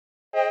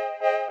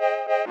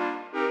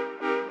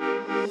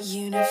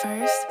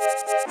Universe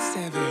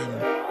 7.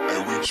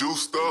 And we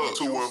juiced up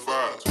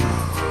 215.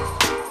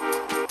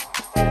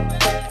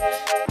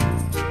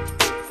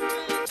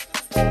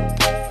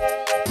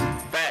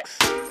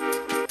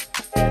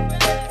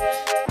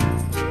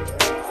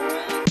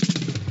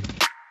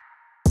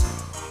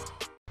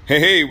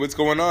 Hey, what's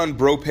going on,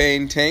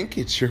 Propane Tank?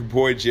 It's your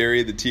boy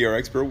Jerry, the TR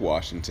Expert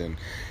Washington.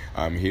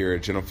 I'm here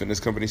at General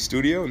Fitness Company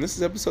Studio, and this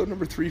is episode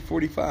number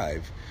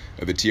 345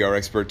 of the TR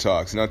Expert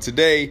Talks. Now,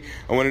 today,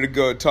 I wanted to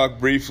go talk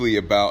briefly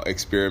about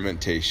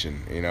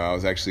experimentation. I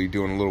was actually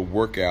doing a little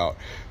workout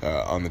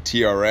on the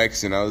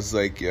TRX, and I was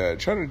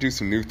trying to do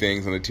some new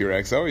things on the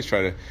TRX. I always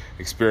try to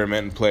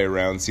experiment and play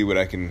around, see what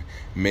I can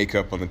make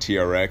up on the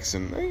TRX,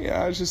 and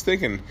I was just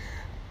thinking,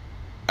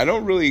 I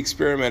don't really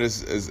experiment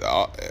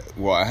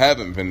I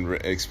haven't been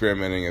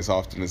experimenting as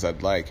often as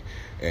I'd like,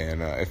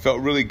 and it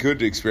felt really good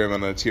to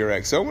experiment on a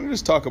TRX. So I want to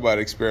just talk about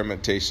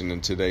experimentation in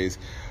today's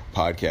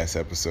podcast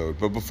episode.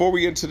 But before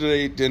we get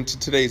into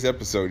today's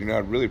episode,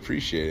 I'd really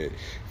appreciate it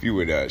if you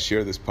would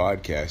share this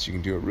podcast. You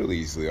can do it really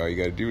easily. All you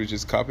got to do is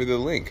just copy the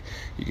link.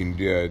 You can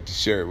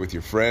share it with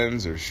your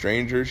friends or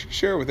strangers. You can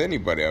share it with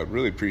anybody. I would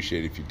really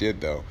appreciate it if you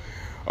did, though.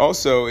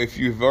 Also, if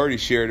you've already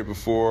shared it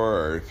before,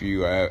 or if you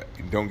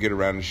don't get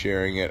around to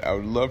sharing it, I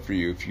would love for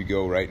you, if you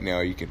go right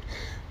now, you can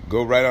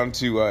go right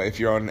onto, if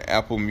you're on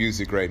Apple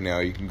Music right now,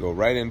 you can go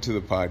right into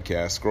the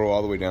podcast, scroll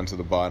all the way down to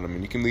the bottom,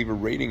 and you can leave a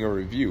rating or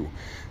review.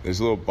 There's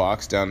a little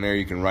box down there.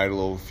 You can write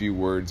a few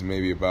words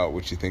maybe about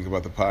what you think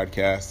about the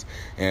podcast.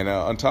 And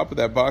on top of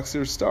that box,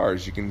 there's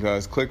stars. You can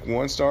click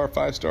 1 star,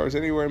 5 stars,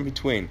 anywhere in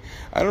between.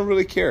 I don't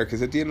really care,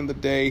 because at the end of the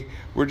day,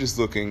 we're just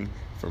looking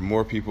for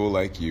more people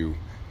like you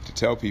to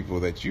tell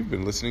people that you've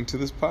been listening to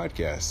this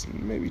podcast,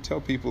 and maybe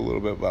tell people a little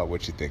bit about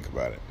what you think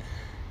about it.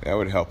 That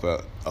would help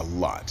a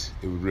lot.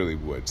 It really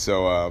would.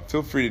 So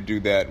feel free to do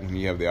that when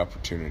you have the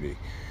opportunity.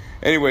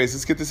 Anyways,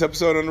 let's get this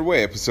episode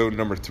underway. Episode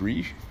number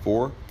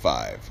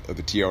 345 of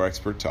the TR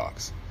Expert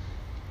Talks.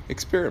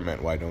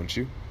 Experiment, why don't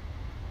you?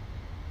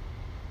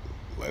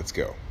 Let's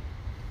go.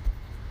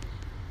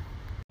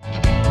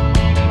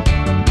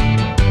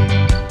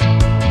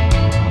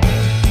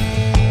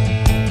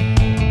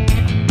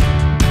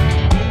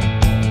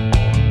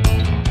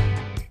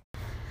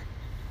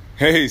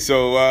 Hey,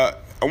 so I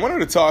wanted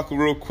to talk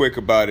real quick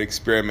about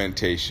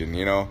experimentation.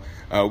 We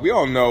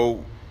all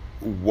know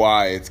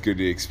why it's good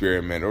to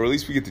experiment, or at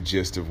least we get the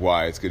gist of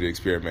why it's good to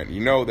experiment.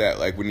 You know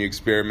that, when you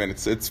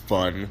experiment, it's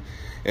fun.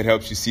 It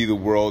helps you see the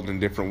world in a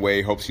different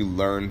way, helps you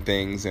learn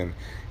things, and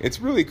it's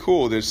really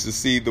cool just to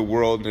see the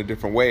world in a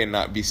different way and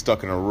not be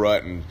stuck in a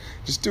rut and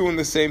just doing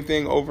the same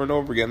thing over and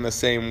over again the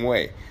same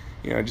way.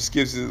 It just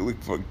gives it,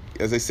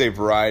 as I say,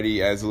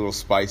 variety, adds a little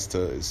spice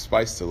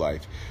to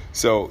life.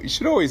 So you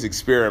should always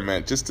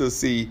experiment just to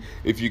see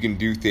if you can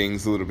do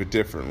things a little bit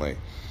differently.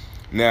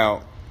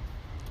 Now,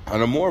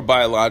 on a more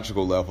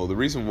biological level, the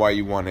reason why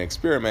you want to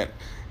experiment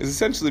is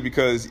essentially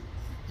because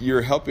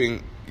you're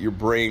helping your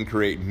brain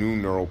create new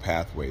neural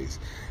pathways.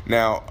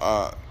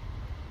 Now,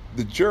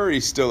 the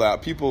jury's still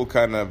out. People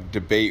kind of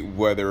debate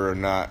whether or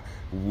not,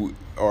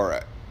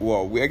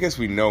 I guess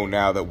we know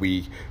now that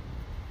we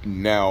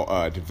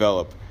now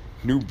develop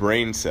new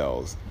brain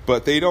cells,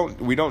 but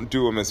we don't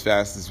do them as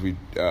fast as we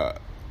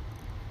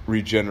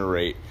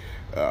regenerate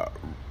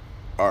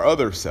our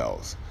other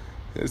cells.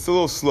 It's a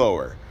little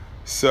slower.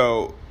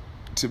 So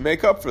to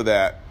make up for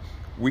that,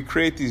 we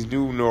create these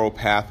new neural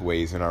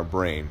pathways in our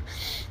brain.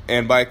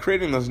 And by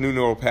creating those new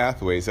neural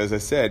pathways, as I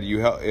said,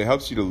 it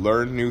helps you to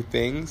learn new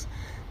things,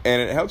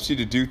 and it helps you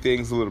to do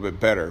things a little bit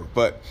better.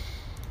 But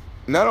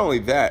not only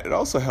that, it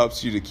also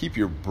helps you to keep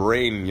your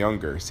brain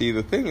younger. See,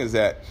 the thing is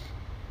that,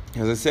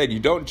 as I said, you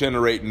don't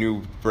generate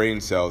new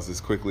brain cells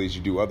as quickly as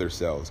you do other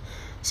cells.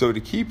 So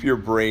to keep your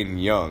brain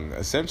young,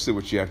 essentially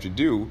what you have to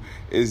do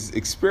is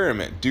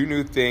experiment, do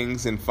new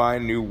things, and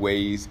find new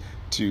ways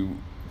to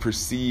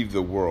perceive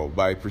the world.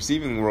 By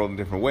perceiving the world in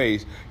different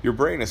ways, your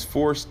brain is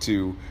forced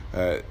to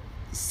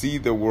see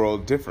the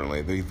world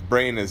differently. The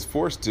brain is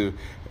forced to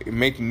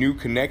make new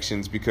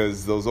connections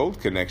because those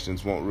old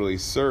connections won't really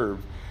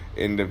serve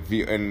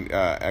in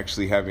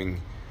actually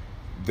having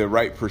the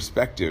right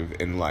perspective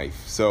in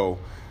life. So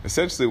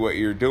essentially what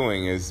you're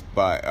doing is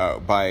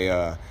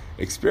by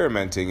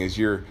experimenting is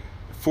you're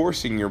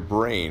forcing your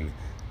brain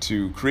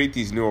to create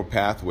these neural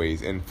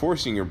pathways and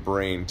forcing your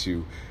brain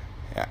to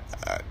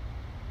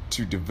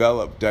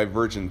develop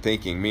divergent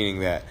thinking, meaning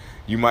that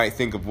you might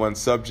think of one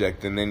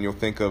subject and then you'll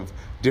think of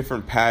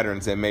different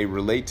patterns that may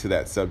relate to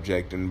that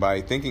subject, and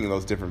by thinking of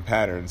those different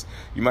patterns,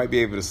 you might be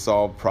able to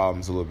solve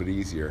problems a little bit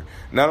easier.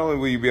 Not only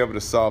will you be able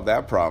to solve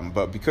that problem,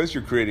 but because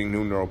you're creating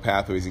new neural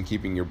pathways and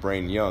keeping your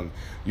brain young,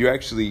 you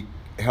actually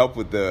help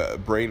with the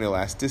brain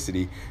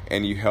elasticity,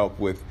 and you help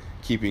with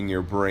keeping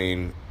your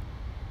brain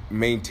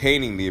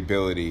maintaining the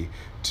ability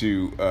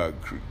to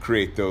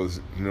create those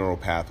neural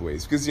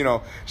pathways. Because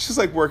it's just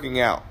like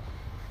working out.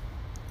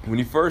 When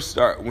you first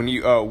start, when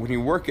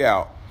you work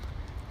out,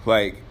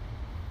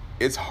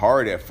 it's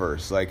hard at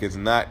first. It's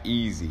not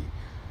easy,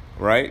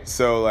 right?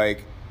 So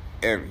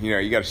and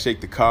you got to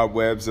shake the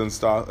cobwebs and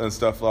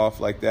stuff off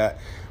like that.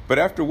 But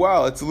after a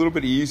while, it's a little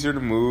bit easier to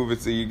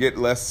move. You get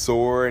less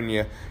sore,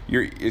 and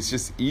it's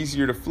just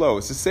easier to flow.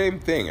 It's the same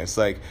thing. It's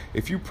like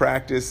if you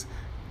practice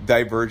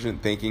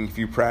divergent thinking, if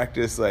you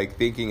practice like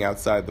thinking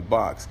outside the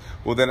box,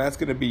 well, then that's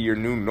going to be your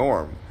new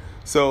norm.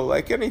 So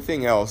like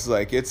anything else,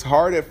 like it's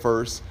hard at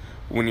first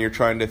when you're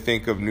trying to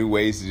think of new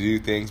ways to do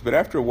things, but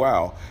after a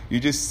while, you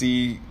just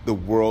see the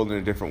world in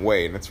a different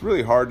way, and it's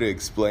really hard to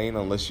explain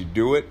unless you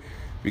do it,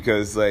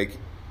 because like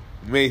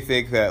you may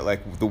think that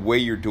like the way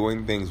you're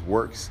doing things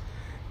works,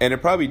 and it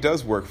probably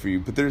does work for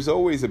you, but there's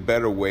always a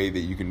better way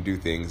that you can do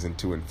things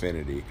into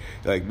infinity.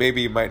 Like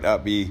maybe it might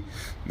not be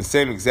the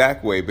same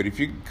exact way, but if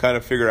you can kind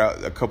of figure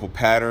out a couple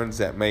patterns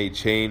that may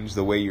change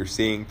the way you're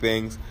seeing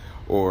things,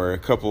 or a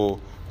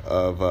couple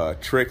of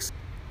tricks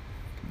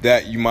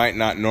that you might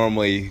not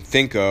normally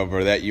think of,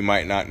 or that you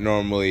might not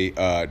normally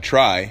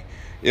try,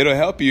 it'll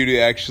help you to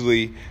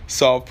actually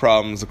solve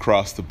problems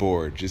across the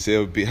board.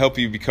 Help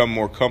you become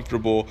more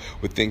comfortable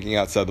with thinking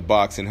outside the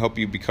box, and help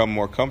you become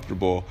more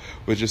comfortable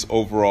with just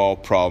overall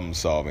problem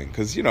solving.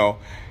 Because,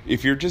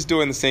 if you're just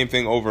doing the same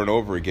thing over and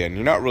over again,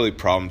 you're not really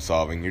problem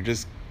solving. You're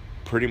just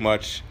pretty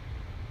much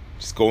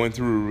just going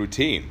through a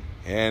routine.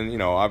 And,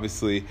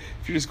 obviously,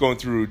 if you're just going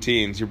through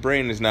routines, your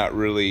brain is not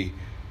really...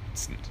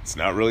 It's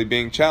not really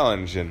being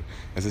challenged. And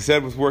as I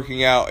said, with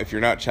working out, if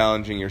you're not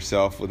challenging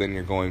yourself, well, then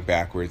you're going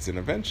backwards, and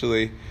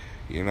eventually,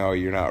 you're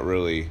not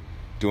really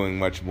doing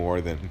much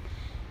more than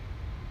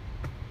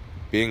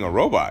being a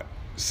robot.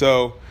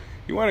 So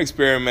you want to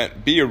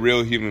experiment, be a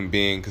real human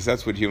being, because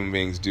that's what human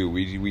beings do.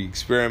 We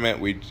experiment,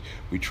 we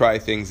try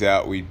things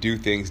out, we do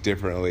things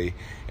differently,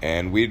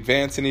 and we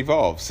advance and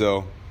evolve.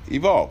 So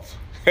evolve.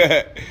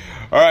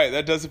 All right,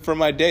 that does it for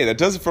my day. That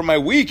does it for my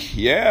week.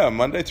 Yeah,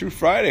 Monday through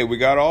Friday. We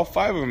got all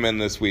 5 of them in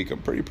this week.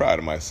 I'm pretty proud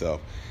of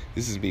myself.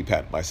 This is me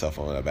patting myself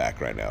on the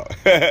back right now.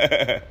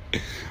 I'm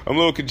a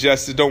little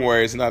congested. Don't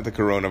worry, it's not the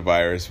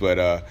coronavirus,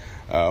 but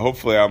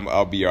hopefully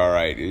I'll be all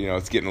right.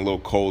 It's getting a little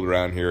cold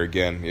around here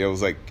again. It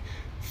was like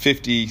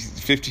 50,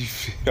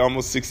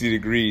 almost 60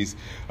 degrees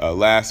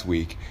last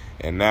week,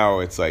 and now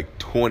it's like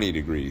 20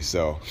 degrees.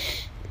 So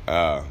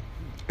I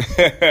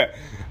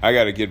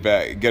gotta get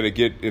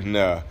in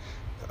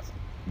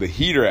the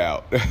heater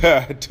out.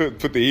 To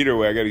put the heater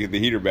away, I gotta get the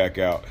heater back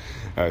out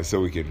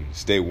so we can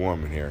stay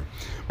warm in here.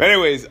 But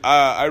anyways,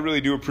 I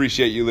really do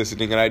appreciate you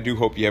listening, and I do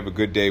hope you have a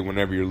good day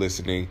whenever you're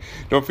listening.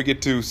 Don't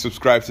forget to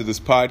subscribe to this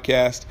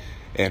podcast,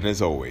 and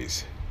as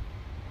always,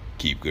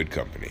 keep good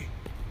company.